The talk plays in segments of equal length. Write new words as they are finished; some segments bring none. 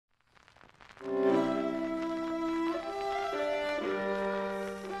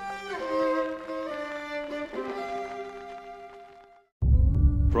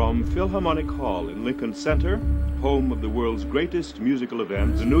From Philharmonic Hall in Lincoln Center, home of the world's greatest musical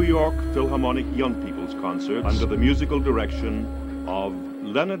event, the New York Philharmonic Young People's Concert, under the musical direction of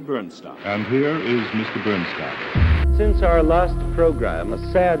Leonard Bernstein. And here is Mr. Bernstein. Since our last program,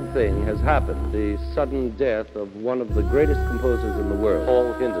 a sad thing has happened. The sudden death of one of the greatest composers in the world,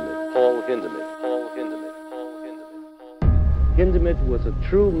 Paul Hindemith. Paul Hindemith. Paul Hindemith. Paul Hindemith. Hindemith was a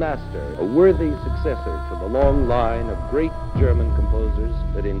true master, a worthy successor to the long line of great German composers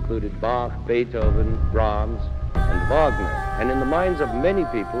that included Bach, Beethoven, Brahms, and Wagner. And in the minds of many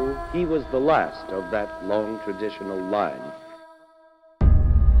people, he was the last of that long traditional line.